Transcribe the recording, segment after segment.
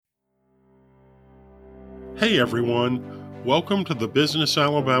Hey everyone, welcome to the Business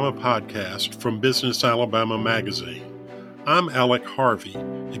Alabama podcast from Business Alabama Magazine. I'm Alec Harvey,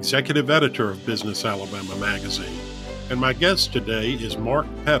 Executive Editor of Business Alabama Magazine, and my guest today is Mark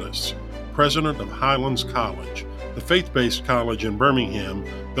Pettus, President of Highlands College, the faith-based college in Birmingham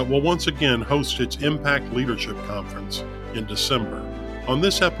that will once again host its Impact Leadership Conference in December. On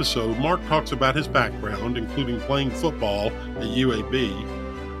this episode, Mark talks about his background, including playing football at UAB,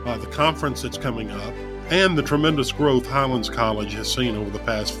 the conference that's coming up, and the tremendous growth Highlands College has seen over the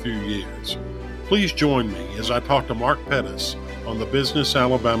past few years. Please join me as I talk to Mark Pettus on the Business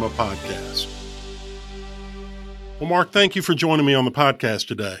Alabama podcast. Well, Mark, thank you for joining me on the podcast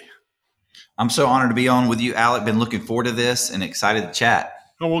today. I'm so honored to be on with you, Alec. Been looking forward to this and excited to chat.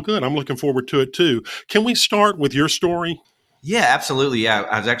 Oh, well, good. I'm looking forward to it, too. Can we start with your story? Yeah, absolutely. Yeah,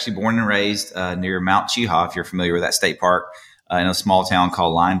 I was actually born and raised near Mount Cheaha, if you're familiar with that state park, in a small town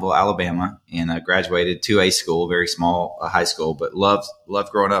called Lineville, Alabama, and I graduated 2A school, very small high school, but loved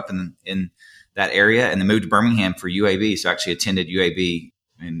growing up in that area, and then moved to Birmingham for UAB. So I actually attended UAB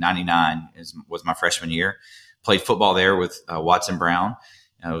in '99 was my freshman year. Played football there with Watson Brown.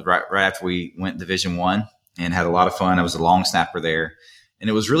 It was right after we went Division I and had a lot of fun. I was a long snapper there. And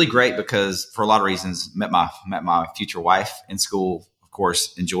it was really great because for a lot of reasons, met my future wife in school, of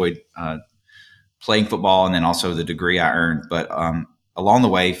course, enjoyed playing football and then also the degree I earned. But along the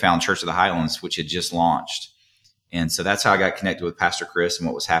way, found Church of the Highlands, which had just launched. And so that's how I got connected with Pastor Chris and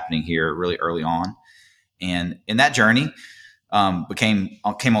what was happening here really early on. And in that journey, came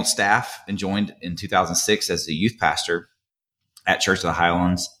on staff and joined in 2006 as the youth pastor at Church of the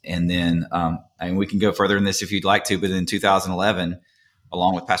Highlands. And then and we can go further in this if you'd like to, but in 2011,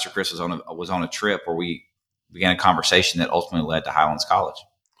 along with Pastor Chris, was on a trip where we began a conversation that ultimately led to Highlands College.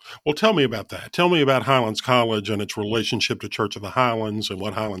 Well, tell me about that. Tell me about Highlands College and its relationship to Church of the Highlands and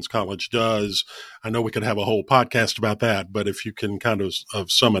what Highlands College does. I know we could have a whole podcast about that, but if you can kind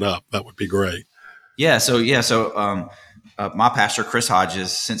of sum it up, that would be great. So my pastor, Chris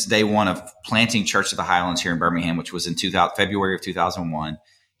Hodges, since day one of planting Church of the Highlands here in Birmingham, which was in February of 2001,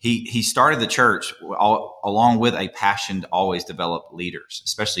 he started the church along with a passion to always develop leaders,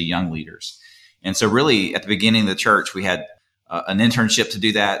 especially young leaders. And so really at the beginning of the church, we had an internship to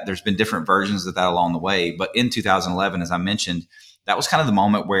do that. There's been different versions of that along the way. But in 2011, as I mentioned, that was kind of the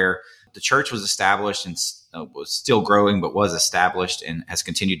moment where the church was established and was still growing, but was established and has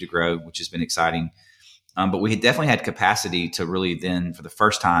continued to grow, which has been exciting. But we had definitely had capacity to really then, for the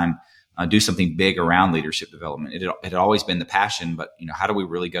first time, do something big around leadership development. It had always been the passion, but how do we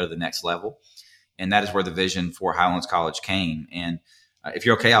really go to the next level? And that is where the vision for Highlands College came. And if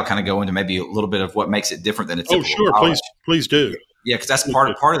you're okay, I'll kind of go into maybe a little bit of what makes it different than a typical sure. college. Please do. Yeah, because that's part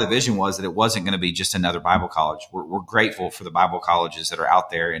of the vision was that it wasn't going to be just another Bible college. We're grateful for the Bible colleges that are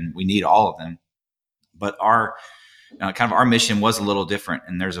out there, and we need all of them. But our our mission was a little different.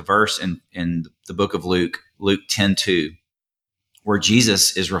 And there's a verse in the book of Luke 10:2, where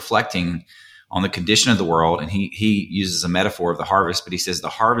Jesus is reflecting on the condition of the world, and he uses a metaphor of the harvest, but he says the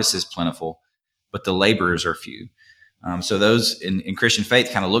harvest is plentiful, but the laborers are few. So those in Christian faith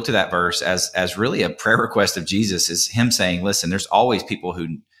kind of look to that verse as really a prayer request of Jesus, is him saying, listen, there's always people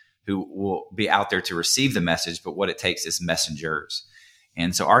who will be out there to receive the message, but what it takes is messengers.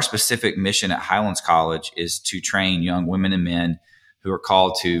 And so our specific mission at Highlands College is to train young women and men who are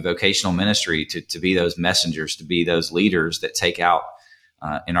called to vocational ministry to be those messengers, to be those leaders that take out,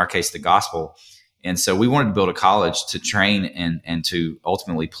 in our case, the gospel. And so we wanted to build a college to train and to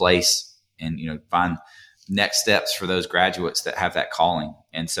ultimately place and find next steps for those graduates that have that calling.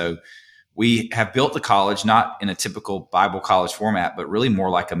 And so we have built the college not in a typical Bible college format, but really more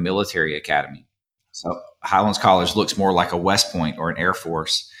like a military academy. So Highlands College looks more like a West Point or an Air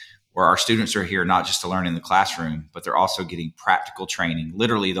Force, where our students are here not just to learn in the classroom, but they're also getting practical training.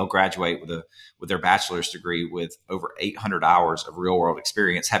 Literally, they'll graduate with their bachelor's degree with over 800 hours of real world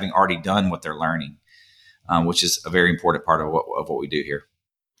experience, having already done what they're learning, which is a very important part of what we do here.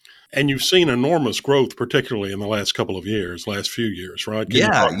 And you've seen enormous growth, particularly in the last few years, right?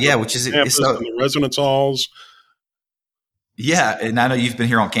 Which is campus and the residence halls. Yeah, and I know you've been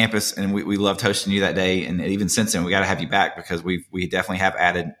here on campus, and we loved hosting you that day. And even since then, we got to have you back because we definitely have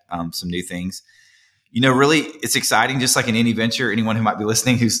added some new things. Really, it's exciting. Just like in any venture, anyone who might be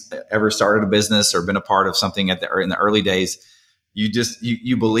listening who's ever started a business or been a part of something in the early days,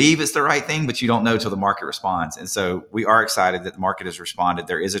 you believe it's the right thing, but you don't know till the market responds. And so we are excited that the market has responded.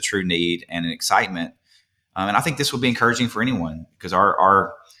 There is a true need and an excitement, and I think this will be encouraging for anyone because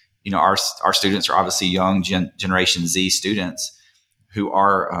our students are obviously young Generation Z students who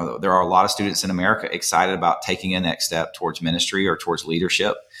are, there are a lot of students in America excited about taking a next step towards ministry or towards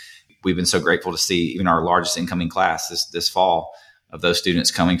leadership. we've been so grateful to see even our largest incoming class this fall of those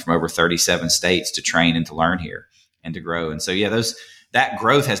students coming from over 37 states to train and to learn here and to grow. And so, that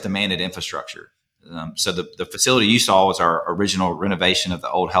growth has demanded infrastructure. So the facility you saw was our original renovation of the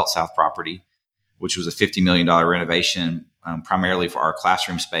old Health South property, which was a $50 million renovation, primarily for our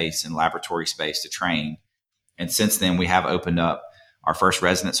classroom space and laboratory space to train. And since then, we have opened up our first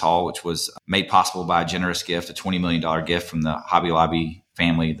residence hall, which was made possible by a generous gift, a $20 million gift from the Hobby Lobby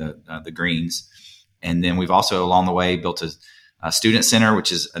family, the Greens. And then we've also along the way built a student center,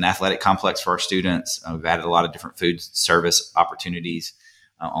 which is an athletic complex for our students. We've added a lot of different food service opportunities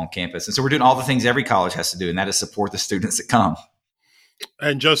on campus. And so we're doing all the things every college has to do, and that is support the students that come.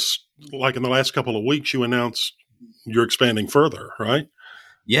 And just like in the last couple of weeks, you announced you're expanding further, right?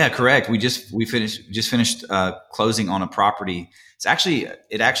 Yeah, correct. We finished closing on a property.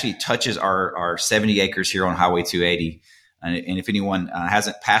 It actually touches our 70 acres here on Highway 280. And if anyone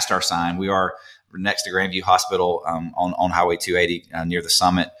hasn't passed our sign, we are next to Grandview Hospital on Highway 280 near the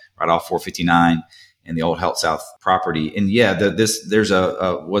summit, right off 459 in the old Health South property. And there's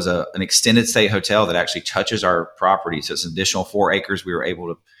an extended stay hotel that actually touches our property. So it's an additional 4 acres we were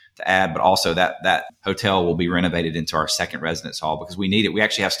able to add, but also that hotel will be renovated into our second residence hall because we need it. We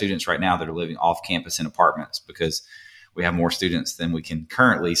actually have students right now that are living off campus in apartments because we have more students than we can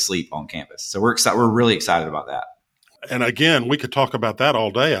currently sleep on campus. So we're really excited about that. And again, we could talk about that all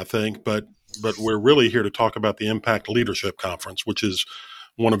day, I think, but we're really here to talk about the Impact Leadership Conference, which is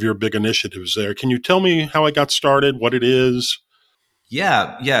one of your big initiatives there. Can you tell me how it got started, what it is?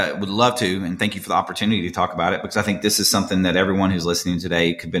 Yeah, would love to. And thank you for the opportunity to talk about it because I think this is something that everyone who's listening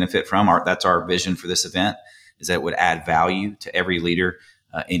today could benefit from. That's our vision for this event, is that it would add value to every leader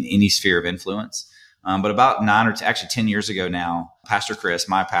in any sphere of influence. But about 10 years ago now,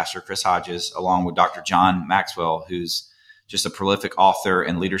 my pastor, Chris Hodges, along with Dr. John Maxwell, who's just a prolific author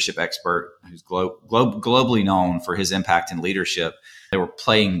and leadership expert who's globally known for his impact in leadership. They were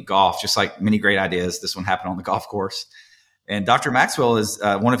playing golf, just like many great ideas. This one happened on the golf course. And Dr. Maxwell is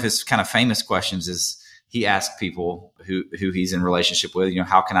one of his kind of famous questions is he asked people who he's in relationship with,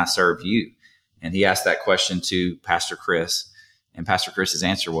 how can I serve you? And he asked that question to Pastor Chris. And Pastor Chris's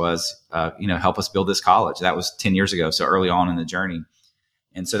answer was, help us build this college. That was 10 years ago, so early on in the journey.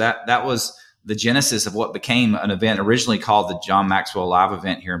 And so that was the genesis of what became an event originally called the John Maxwell Live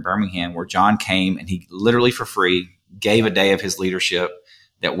event here in Birmingham, where John came and he literally for free gave a day of his leadership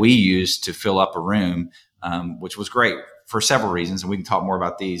that we used to fill up a room, which was great for several reasons. And we can talk more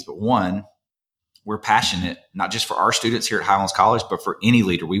about these. But one, we're passionate, not just for our students here at Highlands College, but for any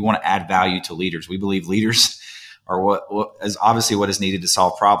leader. We want to add value to leaders. We believe leaders are what is obviously what is needed to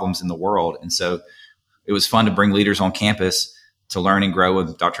solve problems in the world. And so it was fun to bring leaders on campus to learn and grow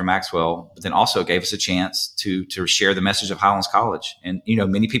with Dr. Maxwell, but then also gave us a chance to share the message of Highlands College. And,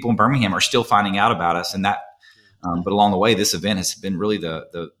 many people in Birmingham are still finding out about us and that, but along the way, this event has been really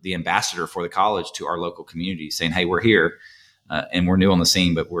the ambassador for the college to our local community saying, hey, we're here and we're new on the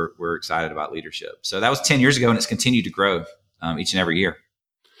scene, but we're excited about leadership. So that was 10 years ago and it's continued to grow each and every year.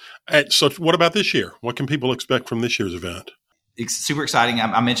 And so what about this year? What can people expect from this year's event? It's super exciting.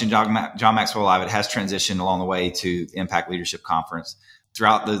 I mentioned John Maxwell Live. It has transitioned along the way to the Impact Leadership Conference.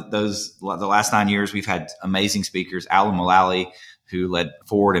 Throughout the last 9 years, we've had amazing speakers. Alan Mullally, who led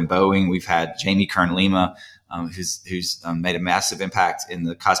Ford and Boeing. We've had Jamie Kern-Lima, who's made a massive impact in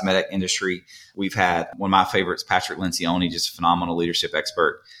the cosmetic industry. We've had one of my favorites, Patrick Lencioni, just a phenomenal leadership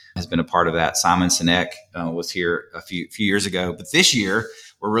expert, has been a part of that. Simon Sinek was here a few years ago. But this year,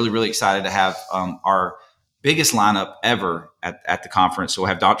 we're really, really excited to have our biggest lineup ever at the conference. So we'll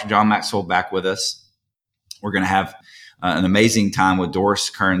have Dr. John Maxwell back with us. We're going to have an amazing time with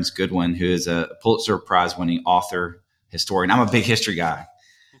Doris Kearns Goodwin, who is a Pulitzer Prize winning author, historian. I'm a big history guy.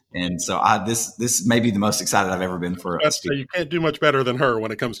 And so this may be the most excited I've ever been for a speaker. You can't do much better than her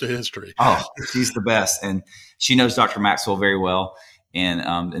when it comes to history. Oh, she's the best. And she knows Dr. Maxwell very well.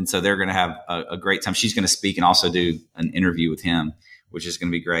 And so they're going to have a great time. She's going to speak and also do an interview with him, which is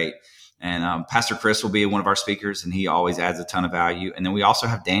going to be great. And Pastor Chris will be one of our speakers, and he always adds a ton of value. And then we also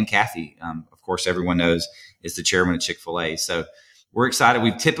have Dan Cathy, of course, everyone knows is the chairman of Chick-fil-A. So we're excited.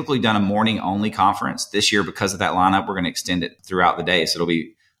 We've typically done a morning-only conference. This year, because of that lineup, we're going to extend it throughout the day. So it'll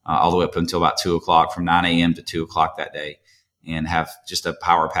be all the way up until about 2 o'clock, from 9 a.m. to 2 o'clock that day, and have just a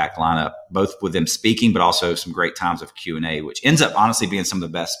power-packed lineup, both with them speaking, but also some great times of Q&A, which ends up honestly being some of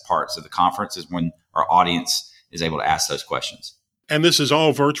the best parts of the conference is when our audience is able to ask those questions. And this is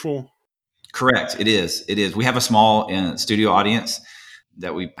all virtual? Correct. It is. We have a small studio audience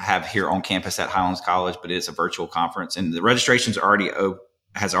that we have here on campus at Highlands College, but it's a virtual conference, and the registrations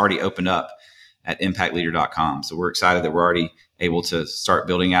has already opened up. at impactleader.com. So we're excited that we're already able to start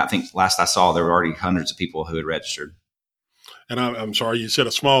building out. I think last I saw, there were already hundreds of people who had registered. And I'm sorry, you said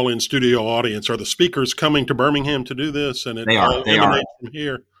a small in-studio audience. Are the speakers coming to Birmingham to do this? And They are. They are. From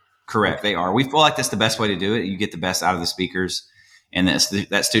here? Correct. They are. We feel like that's the best way to do it. You get the best out of the speakers. And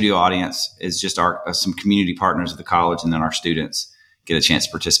that studio audience is just some community partners of the college, and then our students get a chance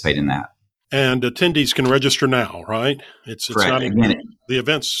to participate in that. And attendees can register now, right? It's Correct. not again, the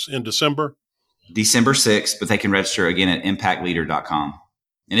event's in December? December 6th, but they can register again at impactleader.com.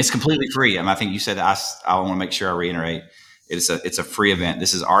 And it's completely free. I think you said I want to make sure I reiterate. It's a free event.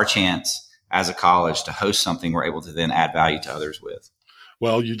 This is our chance as a college to host something we're able to then add value to others with.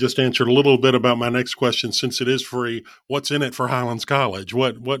 Well, you just answered a little bit about my next question. Since it is free, what's in it for Highlands College?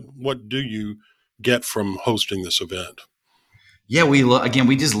 What do you get from hosting this event? Yeah, we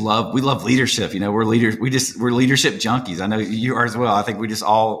love leadership. We're leaders. We're leadership junkies. I know you are as well. I think we just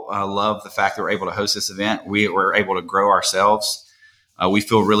all love the fact that we're able to host this event. We're able to grow ourselves. We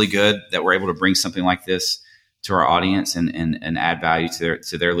feel really good that we're able to bring something like this to our audience and add value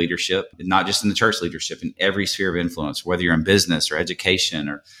to their leadership, not just in the church leadership, in every sphere of influence, whether you're in business or education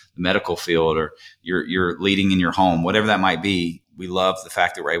or the medical field, or you're leading in your home, whatever that might be. We love the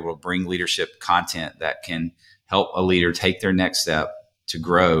fact that we're able to bring leadership content that can help a leader take their next step to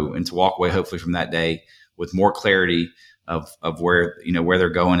grow and to walk away, hopefully, from that day with more clarity of where they're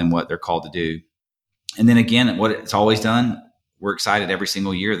going and what they're called to do. And then again, what it's always done, we're excited every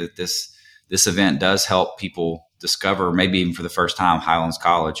single year that this event does help people discover, maybe even for the first time, Highlands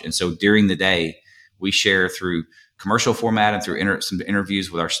College. And so during the day, we share through commercial format and through some interviews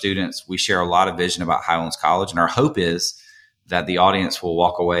with our students. We share a lot of vision about Highlands College. And our hope is that the audience will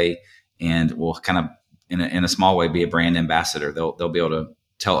walk away and will kind of, in a small way, be a brand ambassador. They'll be able to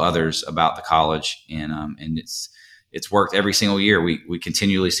tell others about the college. And it's worked every single year. We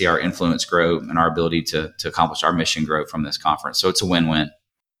continually see our influence grow and our ability to accomplish our mission grow from this conference. So it's a win-win.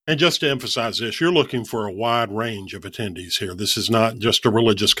 And just to emphasize this, you're looking for a wide range of attendees here. This is not just a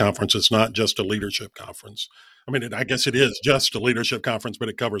religious conference. It's not just a leadership conference. I guess it is just a leadership conference, but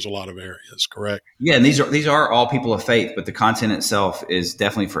it covers a lot of areas, correct? Yeah, and these are all people of faith, but the content itself is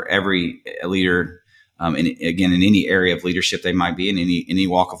definitely for every leader, and again, in any area of leadership they might be in, any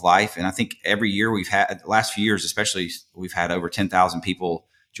walk of life. And I think every year the last few years especially, we've had over 10,000 people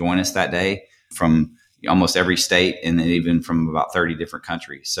join us that day from almost every state, and then even from about 30 different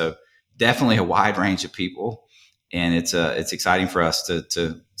countries. So definitely a wide range of people. And it's exciting for us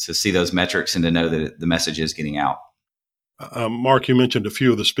to see those metrics and to know that the message is getting out. Mark, you mentioned a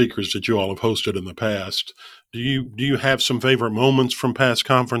few of the speakers that you all have hosted in the past. Do you have some favorite moments from past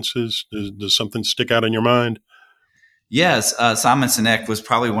conferences? Does something stick out in your mind? Yes. Simon Sinek was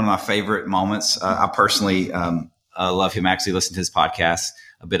probably one of my favorite moments. I personally love him. I actually listened to his podcast,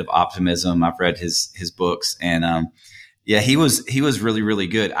 A Bit of Optimism. I've read his books, and he was really, really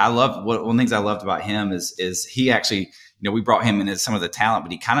good. One of the things I loved about him is he actually, we brought him in as some of the talent,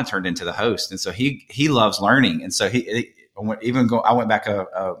 but he kind of turned into the host. And so he loves learning. And so I went back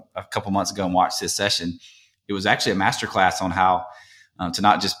a couple months ago and watched his session. It was actually a masterclass on how to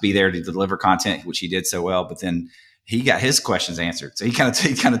not just be there to deliver content, which he did so well, but then he got his questions answered. So he kind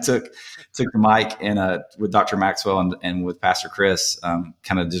of took the mic and with Dr. Maxwell and with Pastor Chris,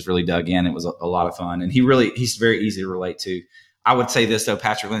 kind of just really dug in. It was a lot of fun, and he's very easy to relate to. I would say this though,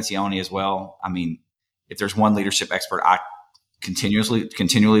 Patrick Lencioni as well. If there's one leadership expert I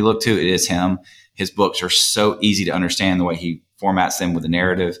continually look to, it is him. His books are so easy to understand the way he formats them with the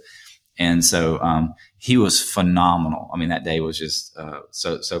narrative. And so he was phenomenal. That day was just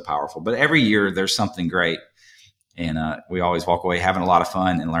so powerful. But every year there's something great. And we always walk away having a lot of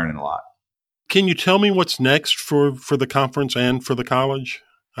fun and learning a lot. Can you tell me what's next for the conference and for the college?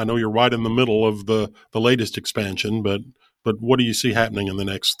 I know you're right in the middle of the latest expansion, but what do you see happening in the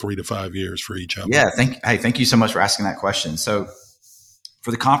next 3 to 5 years for each of them? Yeah, thank you so much for asking that question. So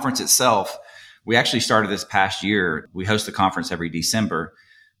for the conference itself, we actually started this past year. We host the conference every December,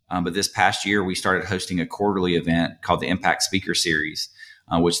 but this past year we started hosting a quarterly event called the Impact Speaker Series,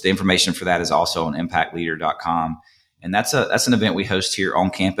 which the information for that is also on impactleader.com. And that's an event we host here on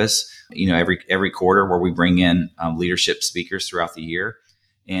campus, every quarter, where we bring in leadership speakers throughout the year.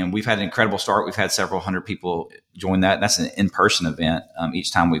 And we've had an incredible start. We've had several hundred people join that. That's an in-person event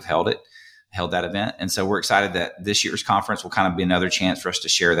each time we've held that event. And so we're excited that this year's conference will kind of be another chance for us to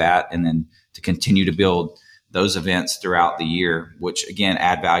share that and then to continue to build those events throughout the year, which again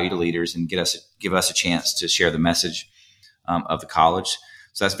add value to leaders and give us a chance to share the message of the college.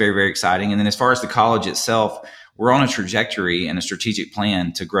 So that's very, very exciting. And then as far as the college itself, we're on a trajectory and a strategic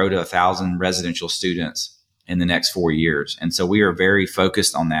plan to grow to 1,000 residential students in the next 4 years. And so we are very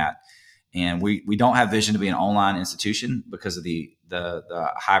focused on that. And we don't have vision to be an online institution because of the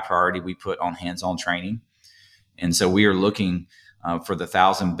high priority we put on hands-on training. And so we are looking for the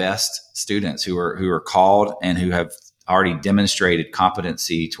 1,000 best students who are called and who have already demonstrated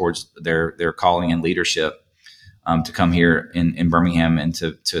competency towards their calling and leadership to come here in Birmingham and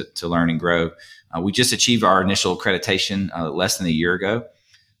to learn and grow. We just achieved our initial accreditation less than a year ago.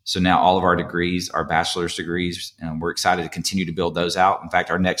 So now all of our degrees are bachelor's degrees, and we're excited to continue to build those out. In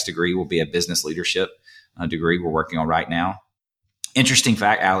fact, our next degree will be a business leadership degree we're working on right now. Interesting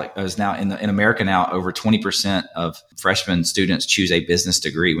fact, Alec, is now in America now over 20% of freshman students choose a business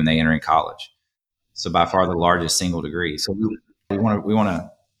degree when they enter in college. So by far the largest single degree. So we want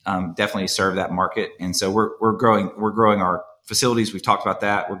to definitely serve that market, and so we're growing our facilities. We've talked about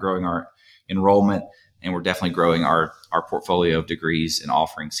that. We're growing our enrollment, and we're definitely growing our portfolio of degrees and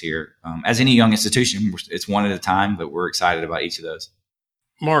offerings here. As any young institution, it's one at a time, but we're excited about each of those.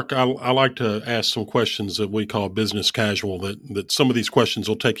 Mark, I like to ask some questions that we call business casual, that some of these questions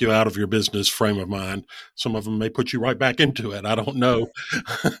will take you out of your business frame of mind. Some of them may put you right back into it. I don't know.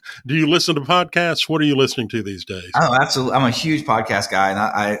 Do you listen to podcasts? What are you listening to these days? Oh, absolutely. I'm a huge podcast guy, and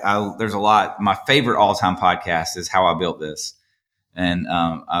I there's a lot. My favorite all-time podcast is How I Built This. And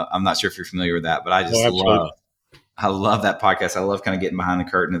I'm not sure if you're familiar with that, but I just love that podcast. I love kind of getting behind the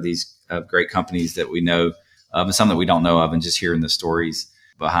curtain of these great companies that we know of and some that we don't know of, and just hearing the stories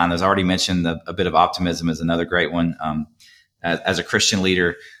behind those. I already mentioned A Bit of Optimism is another great one. As a Christian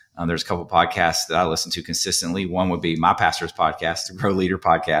leader, there's a couple of podcasts that I listen to consistently. One would be my pastor's podcast, the Grow Leader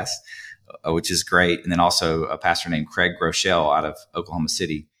podcast, which is great. And then also a pastor named Craig Groeschel out of Oklahoma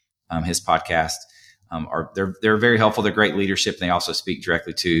City, his podcast. They're very helpful. They're great leadership. And they also speak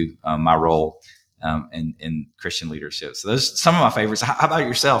directly to my role in Christian leadership. So those are some of my favorites. How about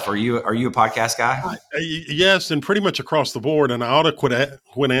yourself? Are you a podcast guy? Yes, and pretty much across the board. And I ought to quit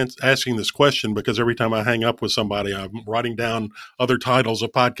asking this question, because every time I hang up with somebody, I'm writing down other titles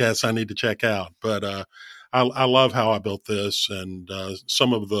of podcasts I need to check out. But I love How I Built This, and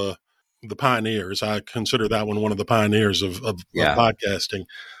some of the pioneers. I consider that one of the pioneers of podcasting.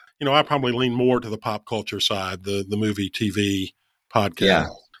 I probably lean more to the pop culture side, the movie, TV, podcast. Yeah.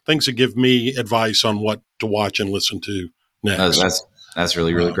 Things that give me advice on what to watch and listen to next. That's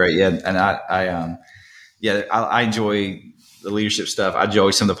really, really great. Yeah. And I enjoy the leadership stuff. I enjoy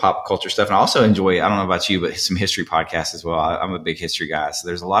some of the pop culture stuff. And I also enjoy, I don't know about you, but some history podcasts as well. I'm a big history guy. So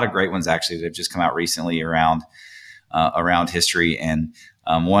there's a lot of great ones actually that have just come out recently around history. And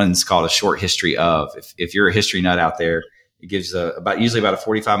one's called A Short History Of. If you're a history nut out there, it gives usually about a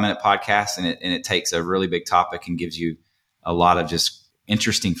 45-minute podcast, and it takes a really big topic and gives you a lot of just a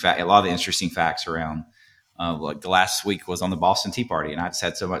lot of the interesting facts around. Like the last week was on the Boston Tea Party, and I just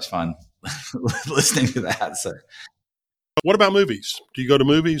had so much fun listening to that. So, what about movies? Do you go to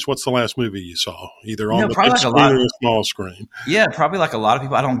movies? What's the last movie you saw, either on the big screen or the small screen? Yeah, probably like a lot of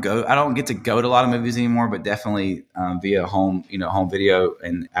people. I don't get to go to a lot of movies anymore, but definitely via home video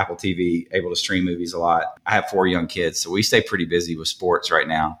and Apple TV, able to stream movies a lot. I have 4 young kids, so we stay pretty busy with sports right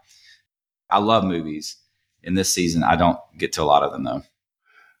now. I love movies. In this season, I don't get to a lot of them though.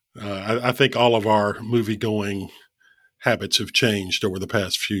 I think all of our movie-going habits have changed over the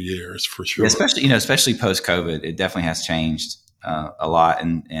past few years, for sure. Yeah, especially post-COVID, it definitely has changed a lot.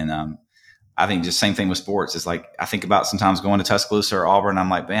 And I think just same thing with sports. It's like I think about sometimes going to Tuscaloosa or Auburn. I'm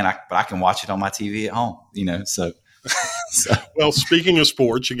like, man, but I can watch it on my TV at home. So. Well, speaking of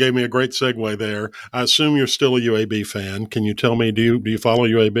sports, you gave me a great segue there. I assume you're still a UAB fan. Can you tell me, do you follow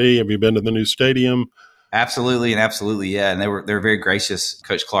UAB? Have you been to the new stadium? Absolutely. Yeah. And they were very gracious.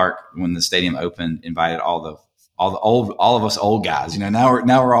 Coach Clark, when the stadium opened, invited all of us old guys. Now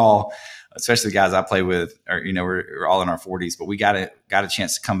we're all, especially the guys I play with, we're all in our 40s, but we got a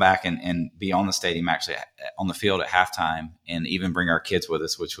chance to come back and be on the stadium, actually on the field at halftime, and even bring our kids with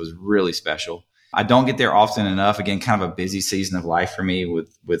us, which was really special. I don't get there often enough. Again, kind of a busy season of life for me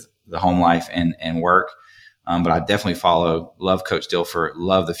with the home life and work. But I definitely love Coach Dilfer,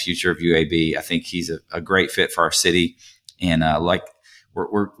 love the future of UAB. I think he's a great fit for our city. And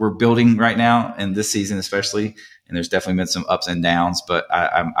we're building right now, and this season especially, and there's definitely been some ups and downs, but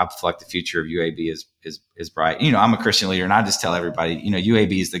I feel like the future of UAB is bright. I'm a Christian leader, and I just tell everybody,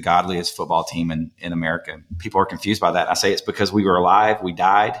 UAB is the godliest football team in America. People are confused by that. I say it's because we were alive, we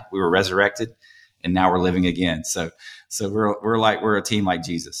died, we were resurrected, and now we're living again. So we're a team like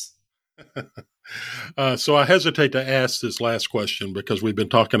Jesus. So I hesitate to ask this last question, because we've been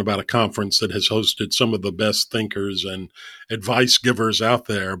talking about a conference that has hosted some of the best thinkers and advice givers out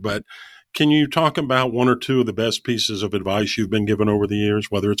there. But can you talk about one or two of the best pieces of advice you've been given over the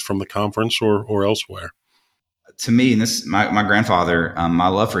years, whether it's from the conference or elsewhere? to me, and this my grandfather, my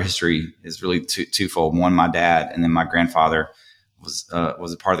love for history is really twofold. One, my dad, and then my grandfather was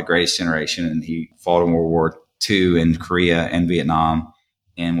a part of the greatest generation, and he fought in World War II in Korea and Vietnam,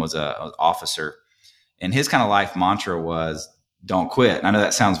 and was an officer. And his kind of life mantra was, "Don't quit." And I know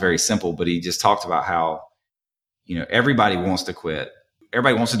that sounds very simple, but he just talked about how, everybody wants to quit.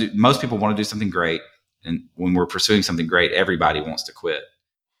 Everybody wants to do. Most people want to do something great, and when we're pursuing something great, everybody wants to quit.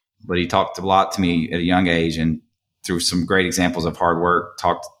 But he talked a lot to me at a young age, and through some great examples of hard work,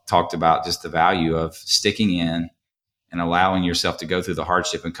 talked about just the value of sticking in and allowing yourself to go through the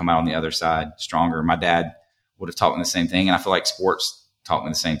hardship and come out on the other side stronger. My dad would have taught me the same thing, and I feel like sports taught me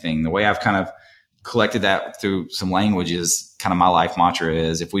the same thing. The way I've kind of collected that through some language is kind of my life mantra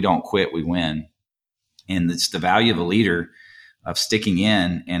is, if we don't quit, we win. And it's the value of a leader of sticking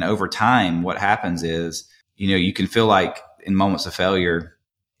in. And over time, what happens is, you can feel like in moments of failure,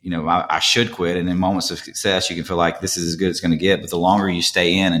 I should quit. And in moments of success, you can feel like this is as good as it's going to get. But the longer you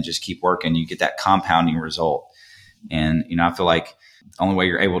stay in and just keep working, you get that compounding result. And, I feel like the only way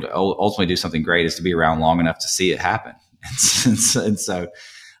you're able to ultimately do something great is to be around long enough to see it happen. And so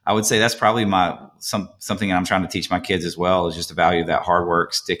I would say that's probably something I'm trying to teach my kids as well, is just the value of that hard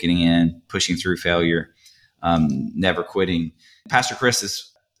work, sticking in, pushing through failure, never quitting. Pastor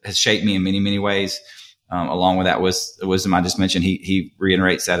Chris has shaped me in many, many ways. Along with that wisdom I just mentioned, he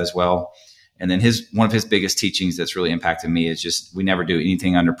reiterates that as well. And then one of his biggest teachings that's really impacted me is just, we never do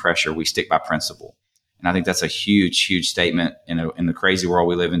anything under pressure. We stick by principle. And I think that's a huge, huge statement in the crazy world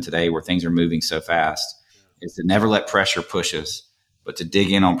we live in today, where things are moving so fast, is to never let pressure push us, but to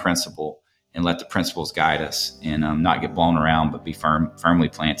dig in on principle and let the principles guide us, and not get blown around, but be firmly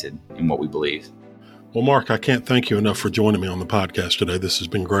planted in what we believe. Well, Mark, I can't thank you enough for joining me on the podcast today. This has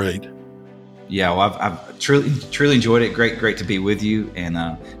been great. Yeah, well, I've truly enjoyed it. Great to be with you. And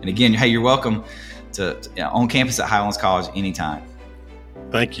again, hey, you're welcome to on campus at Highlands College anytime.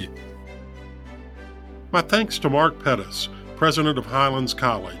 Thank you. My thanks to Mark Pettus, president of Highlands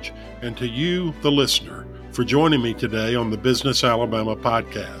College, and to you, the listener, for joining me today on the Business Alabama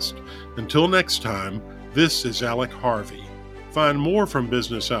podcast. Until next time, this is Alec Harvey. Find more from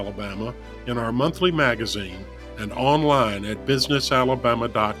Business Alabama in our monthly magazine and online at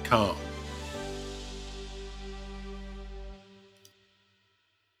businessalabama.com.